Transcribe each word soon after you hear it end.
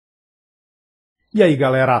E aí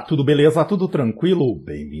galera, tudo beleza? Tudo tranquilo?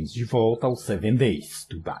 Bem-vindos de volta ao 7 Days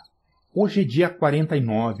to Die. Hoje é dia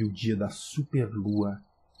 49, o dia da superlua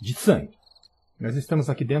de sangue. Nós estamos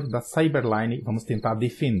aqui dentro da Cyberline e vamos tentar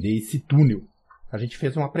defender esse túnel. A gente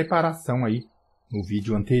fez uma preparação aí no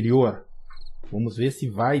vídeo anterior. Vamos ver se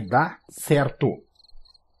vai dar certo.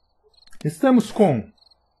 Estamos com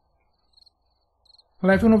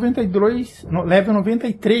level 93,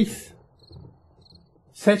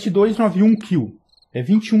 7291 kill. É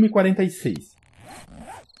 21,46.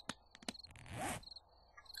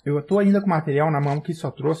 Eu estou ainda com material na mão que só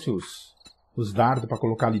trouxe os dardos para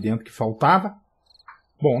colocar ali dentro que faltava.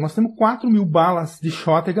 Bom, nós temos 4.000 balas de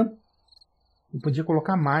shotgun. Eu podia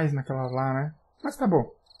colocar mais naquela lá, né? Mas tá bom.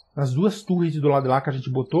 As duas torres do lado de lá que a gente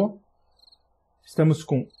botou. Estamos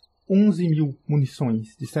com 11.000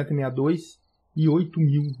 munições de 7,62 e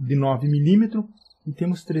 8.000 de 9mm. E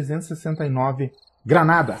temos 369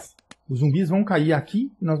 granadas. Os zumbis vão cair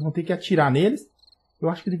aqui e nós vamos ter que atirar neles. Eu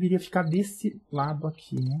acho que deveria ficar desse lado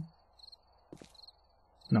aqui, né?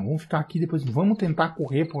 Não, vamos ficar aqui depois. Vamos tentar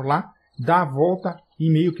correr por lá, dar a volta e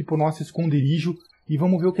meio que pro nosso esconderijo e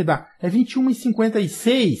vamos ver o que dá. É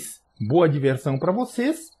 21,56. Boa diversão para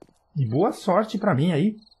vocês e boa sorte para mim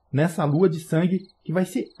aí nessa lua de sangue, que vai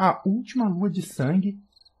ser a última lua de sangue.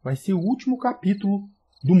 Vai ser o último capítulo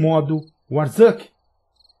do modo war3zuk.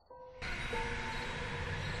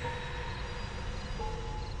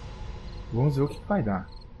 Vamos ver o que vai dar.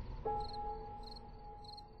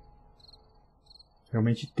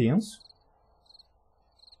 Realmente tenso.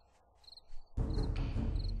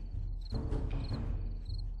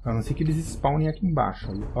 A não ser que eles spawnem aqui embaixo.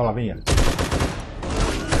 Olha lá, vem ele.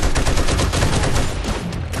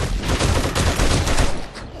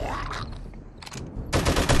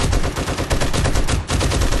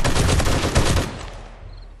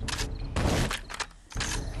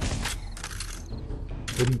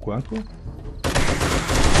 Por enquanto...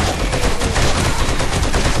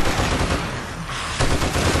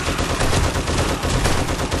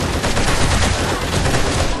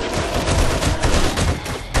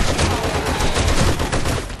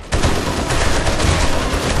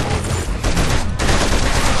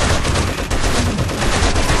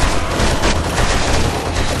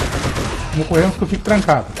 Vou correr antes que eu fique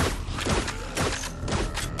trancado.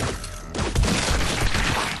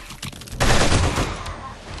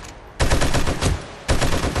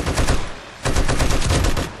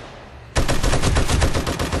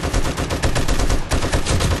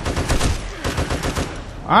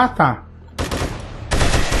 Ah, tá.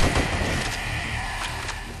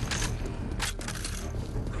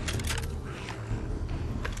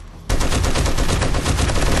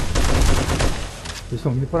 Eles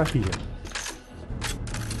estão vindo por aqui já.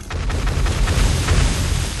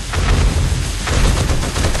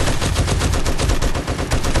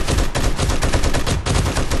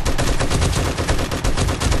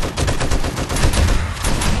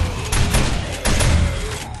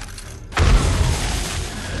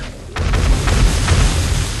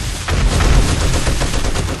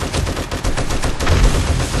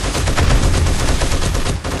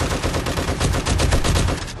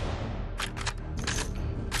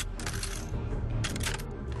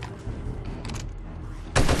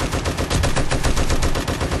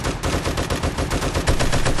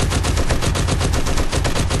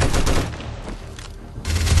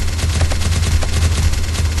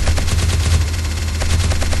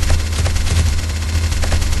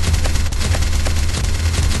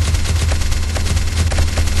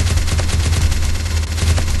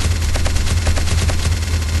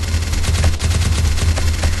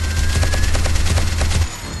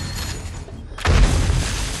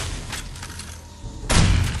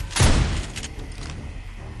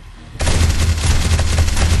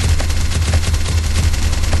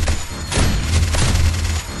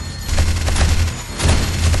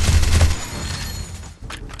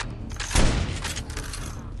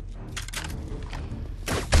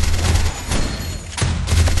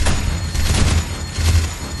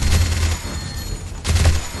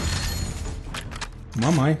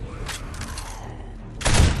 Mamãe.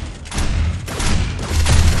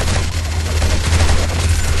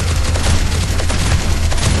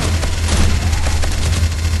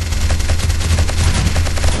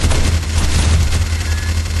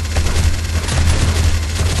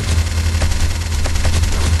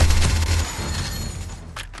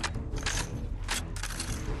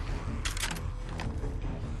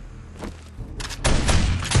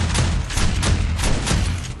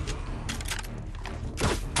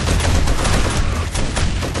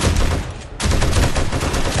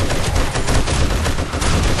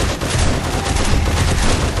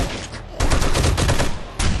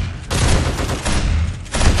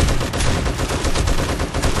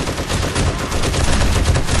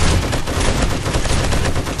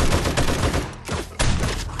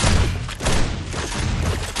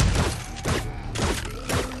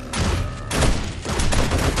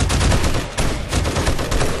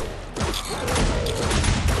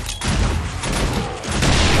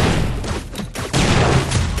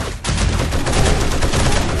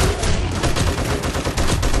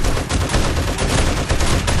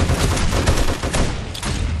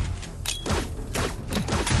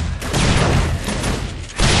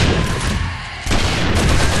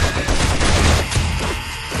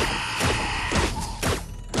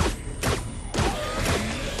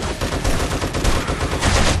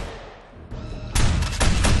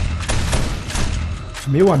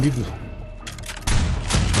 Meu amigo.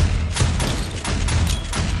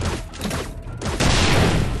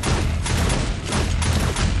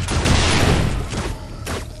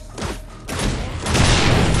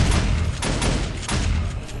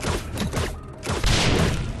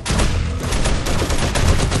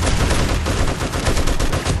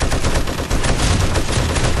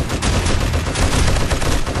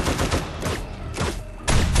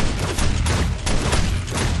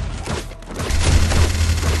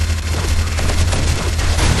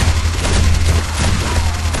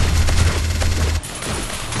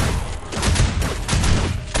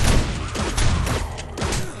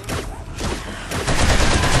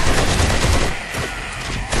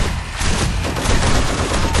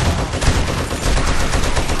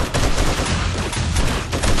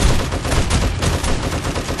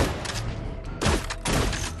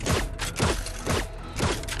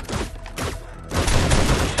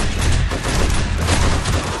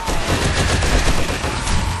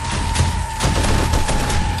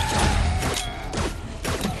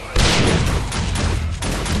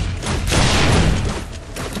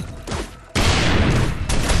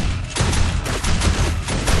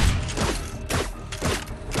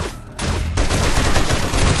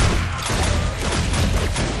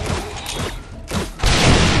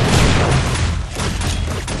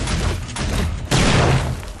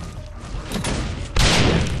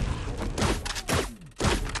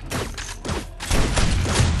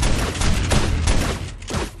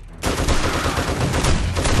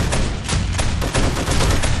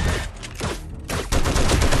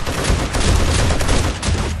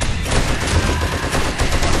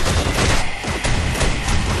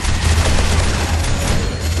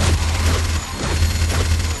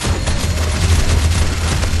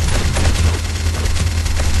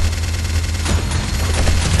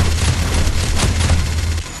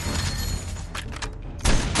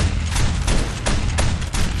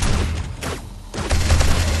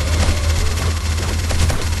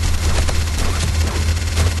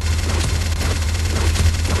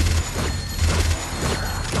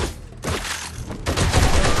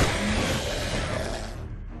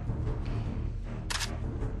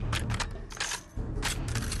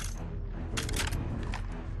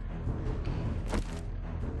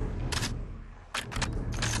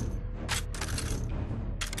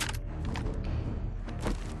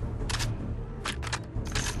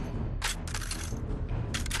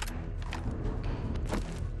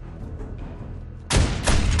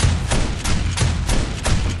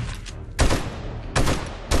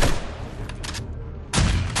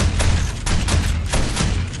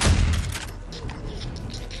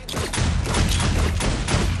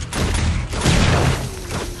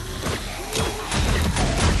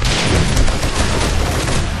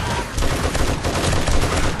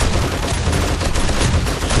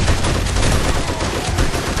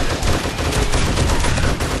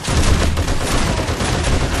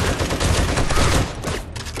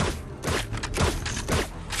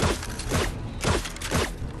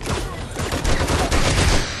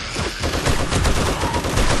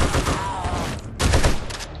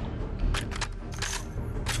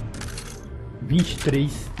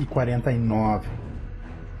 e 49.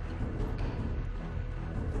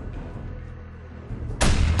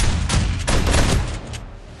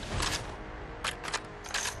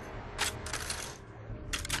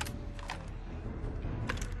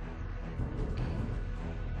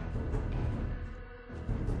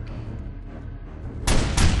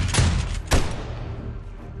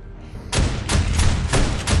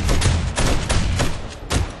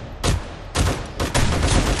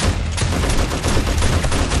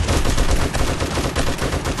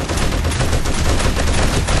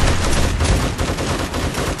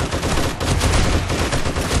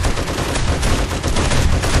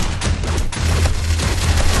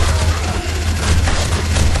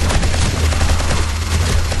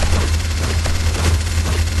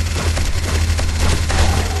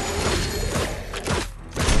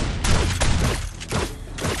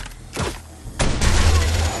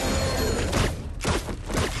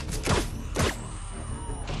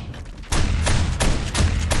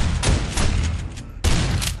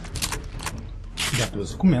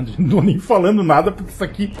 Comendo, não tô nem falando nada porque isso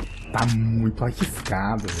aqui tá muito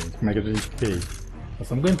arriscado, gente. Como é que a gente fez? Nós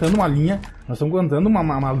estamos aguentando uma linha, nós estamos aguentando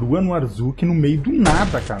uma lua no war3zuk no meio do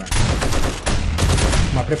nada, cara.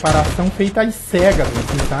 Uma preparação feita às cegas,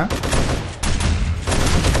 assim, tá?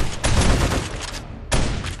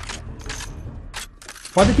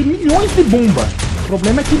 Pode ter milhões de bomba. O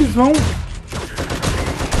problema é que eles vão...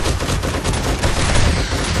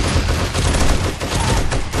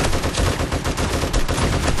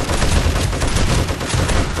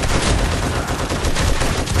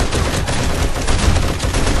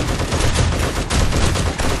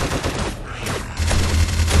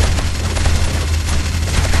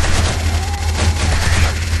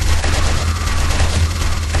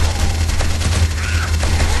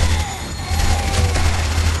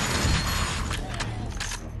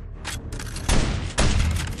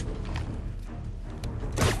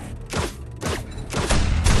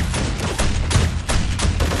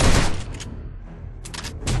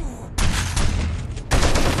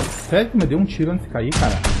 Sério que me deu um tiro antes de cair,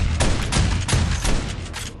 cara?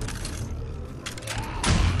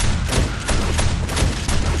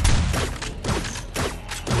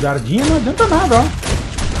 Guardinha não adianta nada, ó.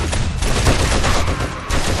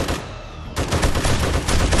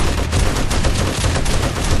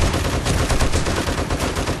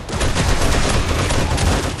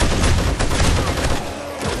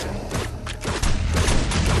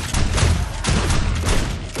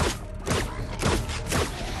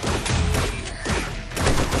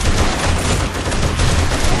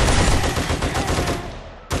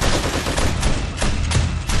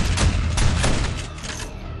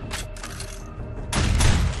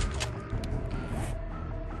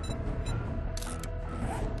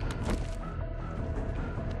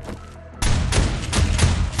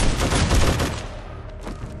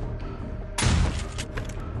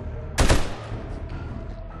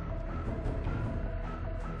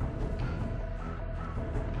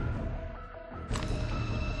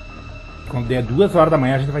 Quando der 2 horas da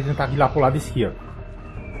manhã, a gente vai tentar virar pro lado esquerdo.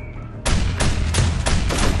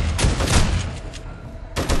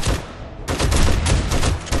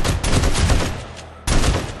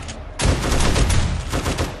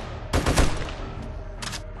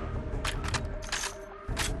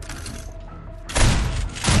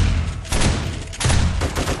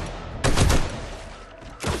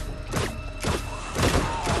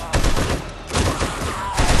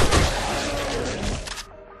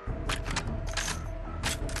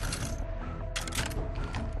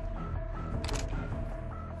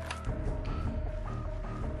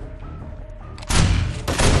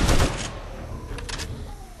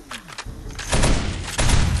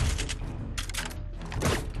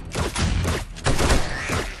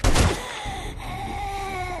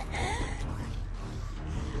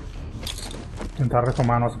 Tentar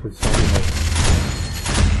retomar a nossa posição de novo.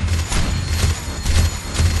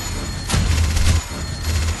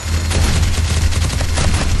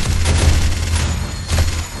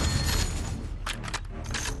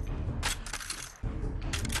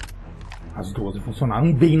 As 12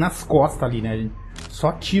 funcionaram bem nas costas ali, né, gente?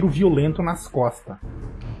 Só tiro violento nas costas.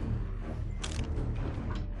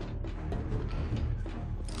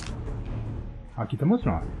 Aqui estamos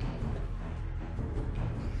nós.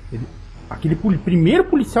 Aquele primeiro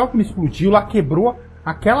policial que me explodiu lá quebrou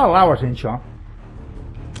aquela lá, ó, gente, ó.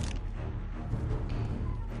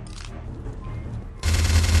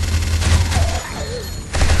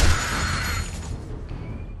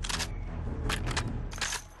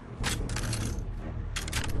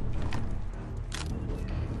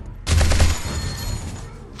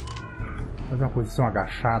 Vou fazer uma posição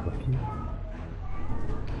agachada aqui.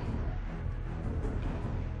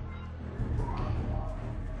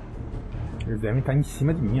 Eles devem estar em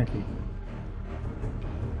cima de mim aqui.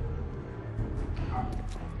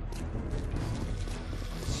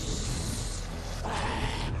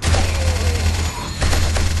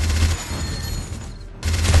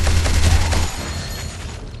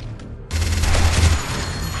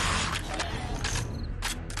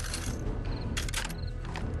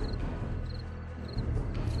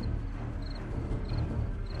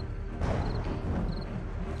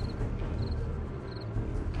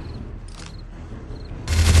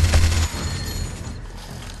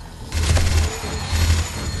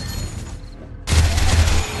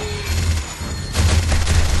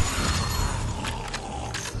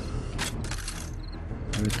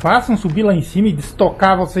 Façam subir lá em cima e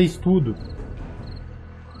destocar vocês tudo.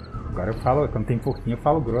 Agora eu falo, quando tem pouquinho eu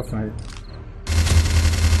falo grosso, né?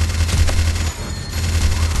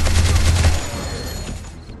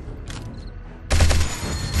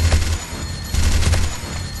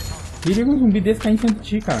 Queria um zumbi desse cair em cima de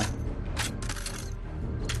ti, cara.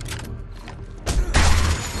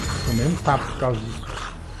 Tomei um tapa por causa disso.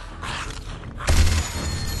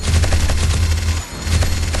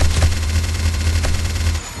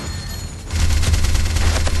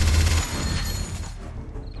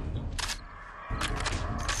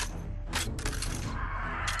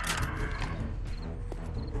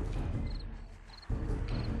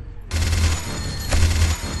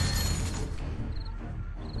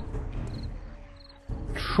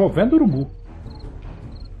 Chovendo urubu.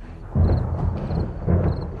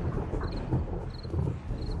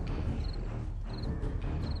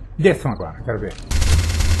 Desçam agora, quero ver.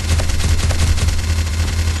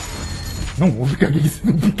 Não vou ficar aqui,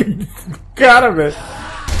 não fica aí, cara, velho.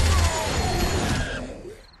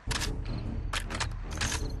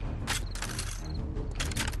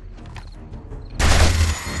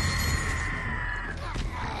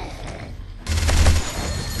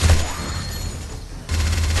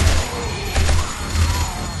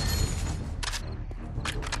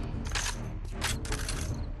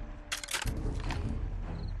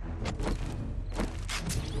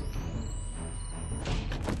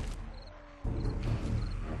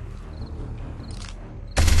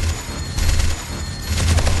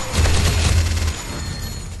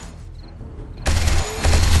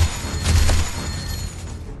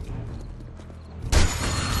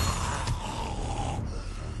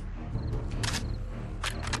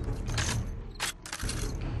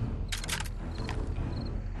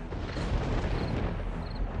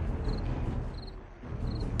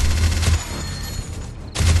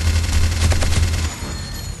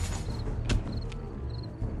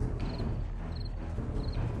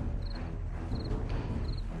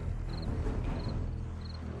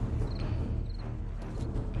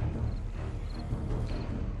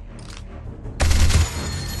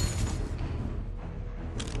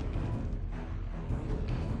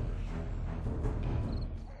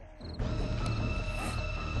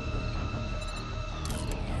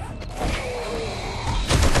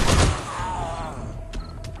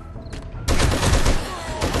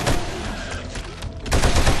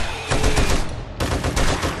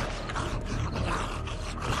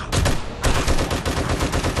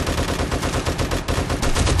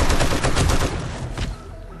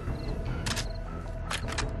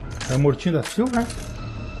 É o mortinho da Silva, né?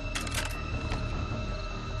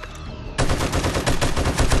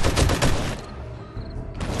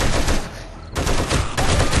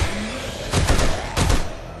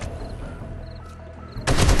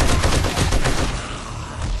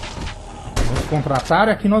 Vamos contratar,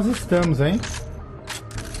 aqui nós estamos, hein?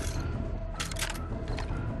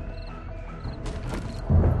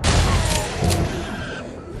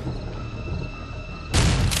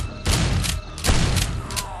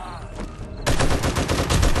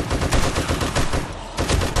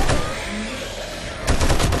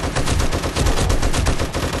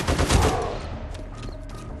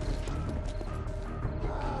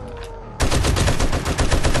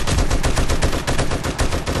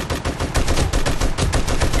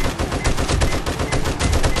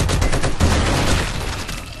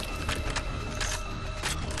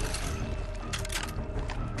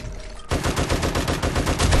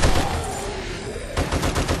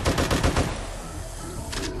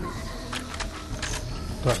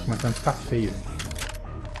 Tô começando a ficar feio.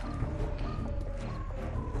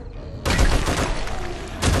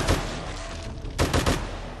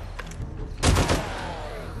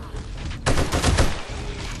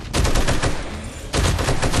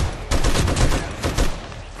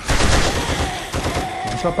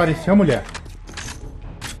 Só apareceu a mulher.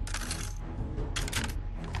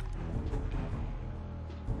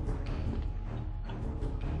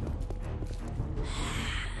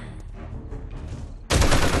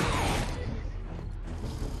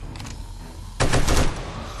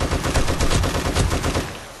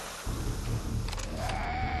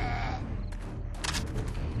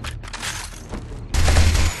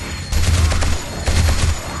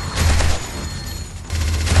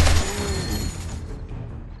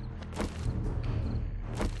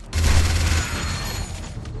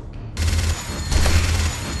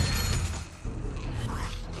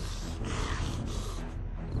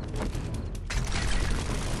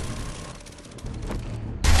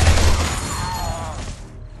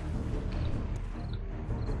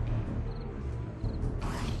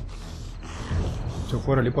 Se eu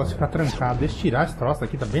for ali, posso ficar trancado. Deixa eu tirar esse troço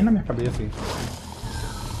daqui, tá bem na minha cabeça aí.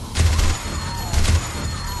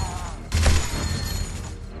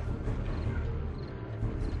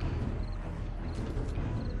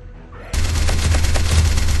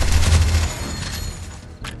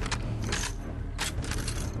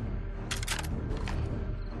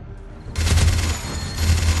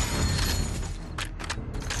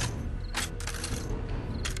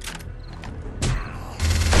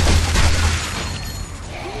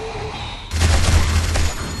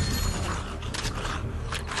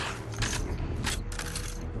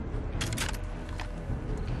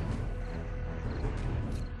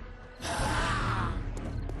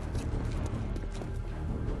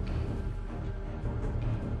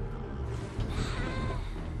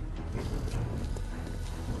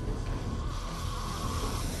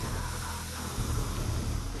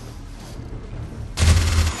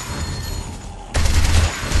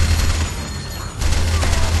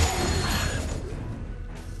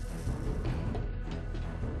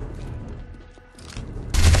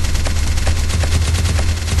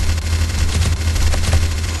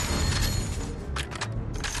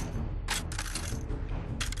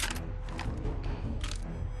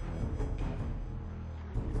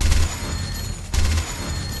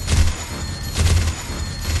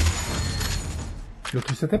 Eu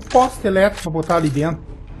trouxe até poste elétrico pra botar ali dentro.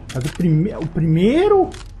 Mas o primeiro...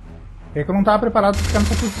 É que eu não tava preparado pra ficar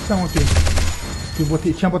nessa posição aqui.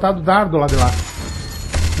 Eu tinha botado o dardo lá de lá.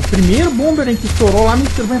 O primeiro bomber que estourou lá me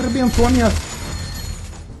arrebentou as minhas...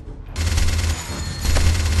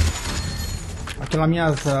 Aquelas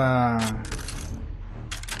minhas...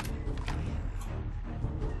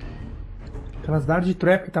 Aquelas dardos de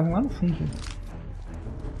trap que estavam lá no fundo.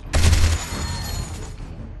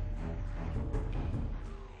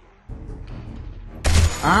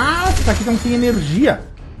 Ah, esses aqui estão sem energia.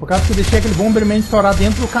 Por causa que eu deixei aquele Bomberman estourar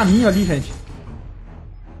dentro do caminho ali, gente.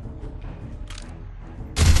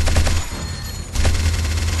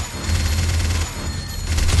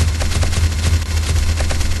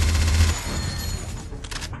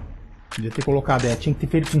 Podia ter colocado, tinha que ter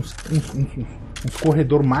feito uns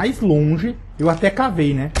corredor mais longe. Eu até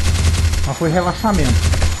cavei, né? Mas foi relaxamento.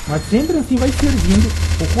 Mas sempre assim vai servindo.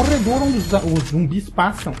 O corredor onde os zumbis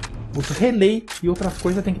passam. Os relay e outras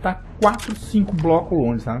coisas tem que estar 4, 5 blocos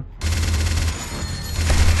longe, sabe?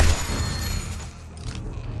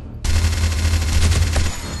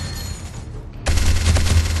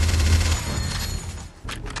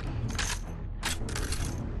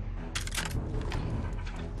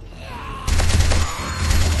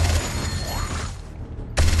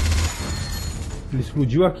 Ele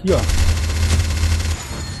explodiu aqui, ó.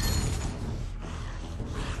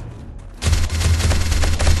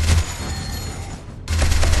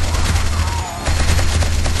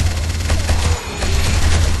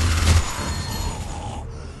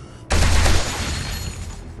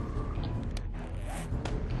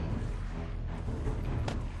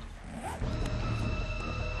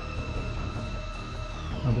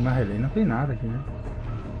 Na relé não tem nada aqui, né?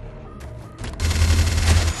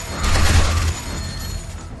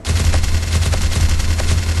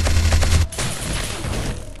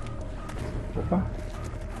 Opa!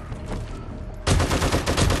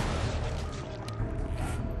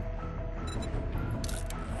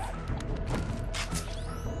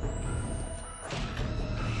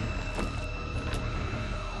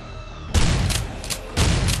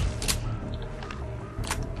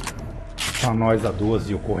 Só nós a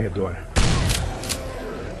 12 e o corredor.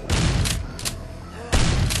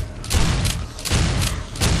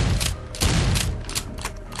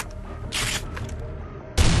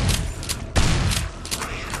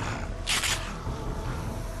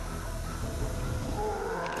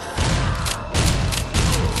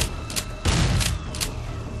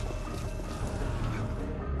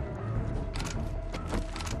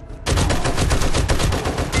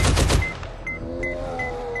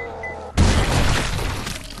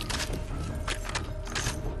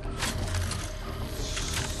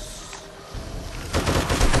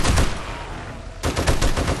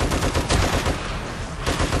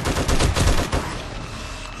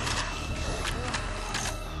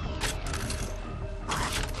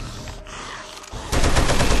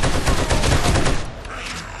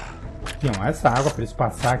 Não, essa água para eles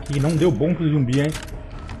passar aqui não deu bom pro zumbi, hein?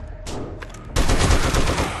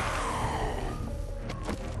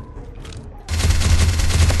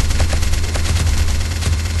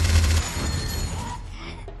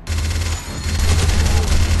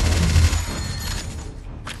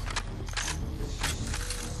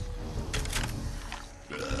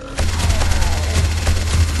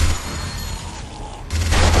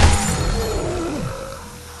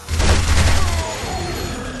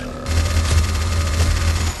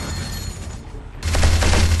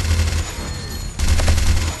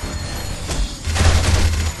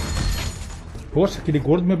 Poxa, aquele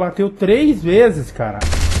gordo me bateu 3 vezes, cara.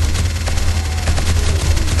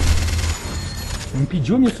 Me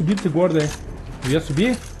impediu a minha subida esse gordo aí. Eu ia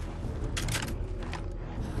subir?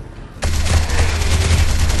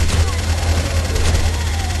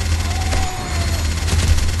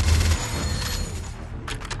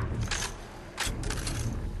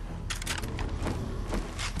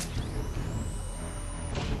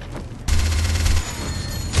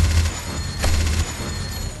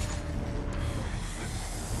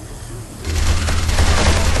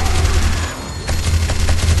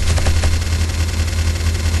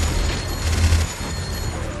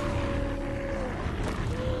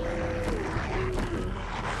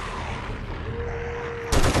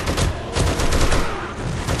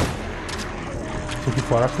 Aqui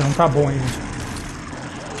fora acho que não tá bom ainda.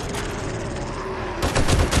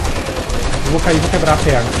 Eu vou cair e vou quebrar a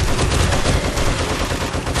perna.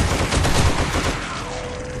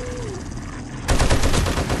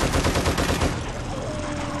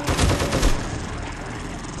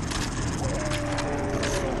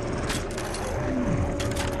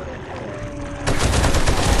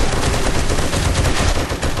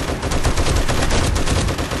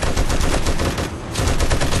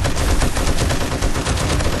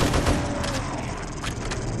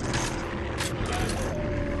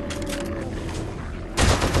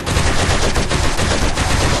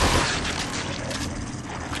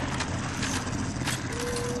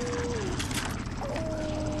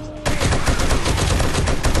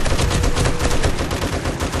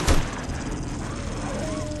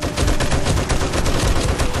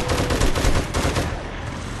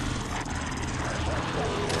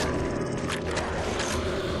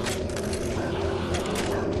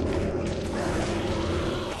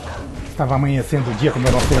 Estava amanhecendo o dia quando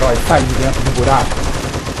o nosso herói saiu de dentro do buraco.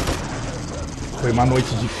 Foi uma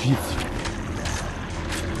noite difícil.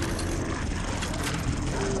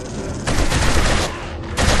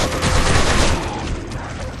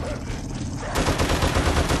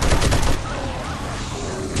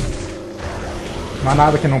 Não há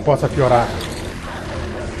nada que não possa piorar.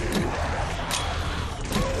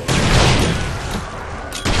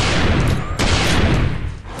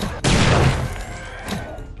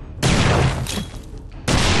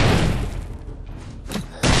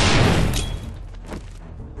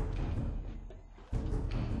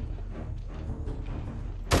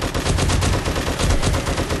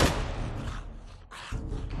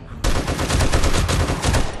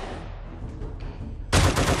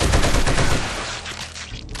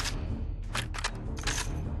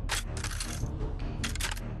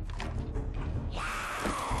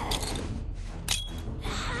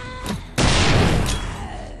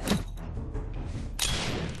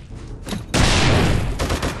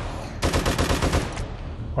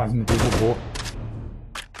 quase me derrubou.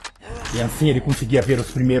 E assim ele conseguia ver os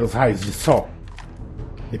primeiros raios de sol,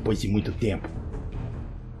 depois de muito tempo.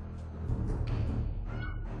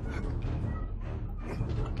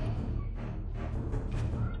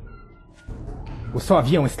 O seu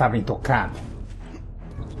avião estava intocado.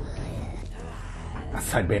 A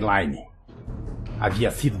Cyberline havia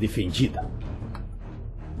sido defendida.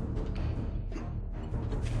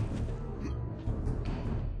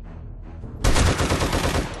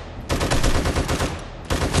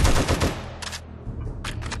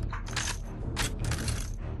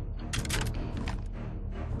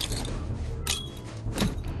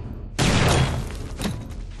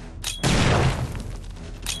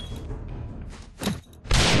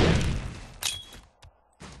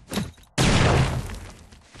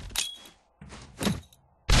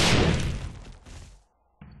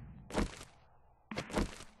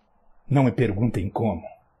 Não me perguntem como.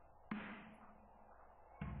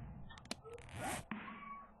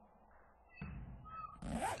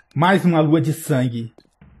 Mais uma lua de sangue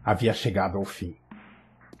havia chegado ao fim.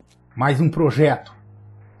 Mais um projeto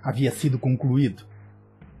havia sido concluído.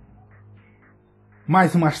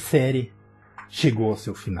 Mais uma série chegou ao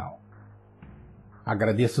seu final.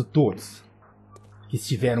 Agradeço a todos que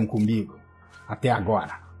estiveram comigo até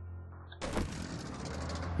agora.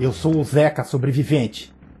 Eu sou o Zeca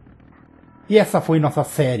Sobrevivente. E essa foi nossa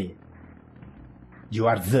série de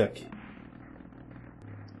war3zuk.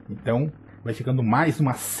 Então, vai ficando mais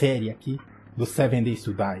uma série aqui do 7 Days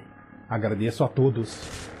to Die. Agradeço a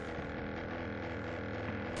todos.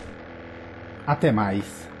 Até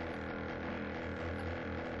mais.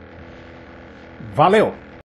 Valeu!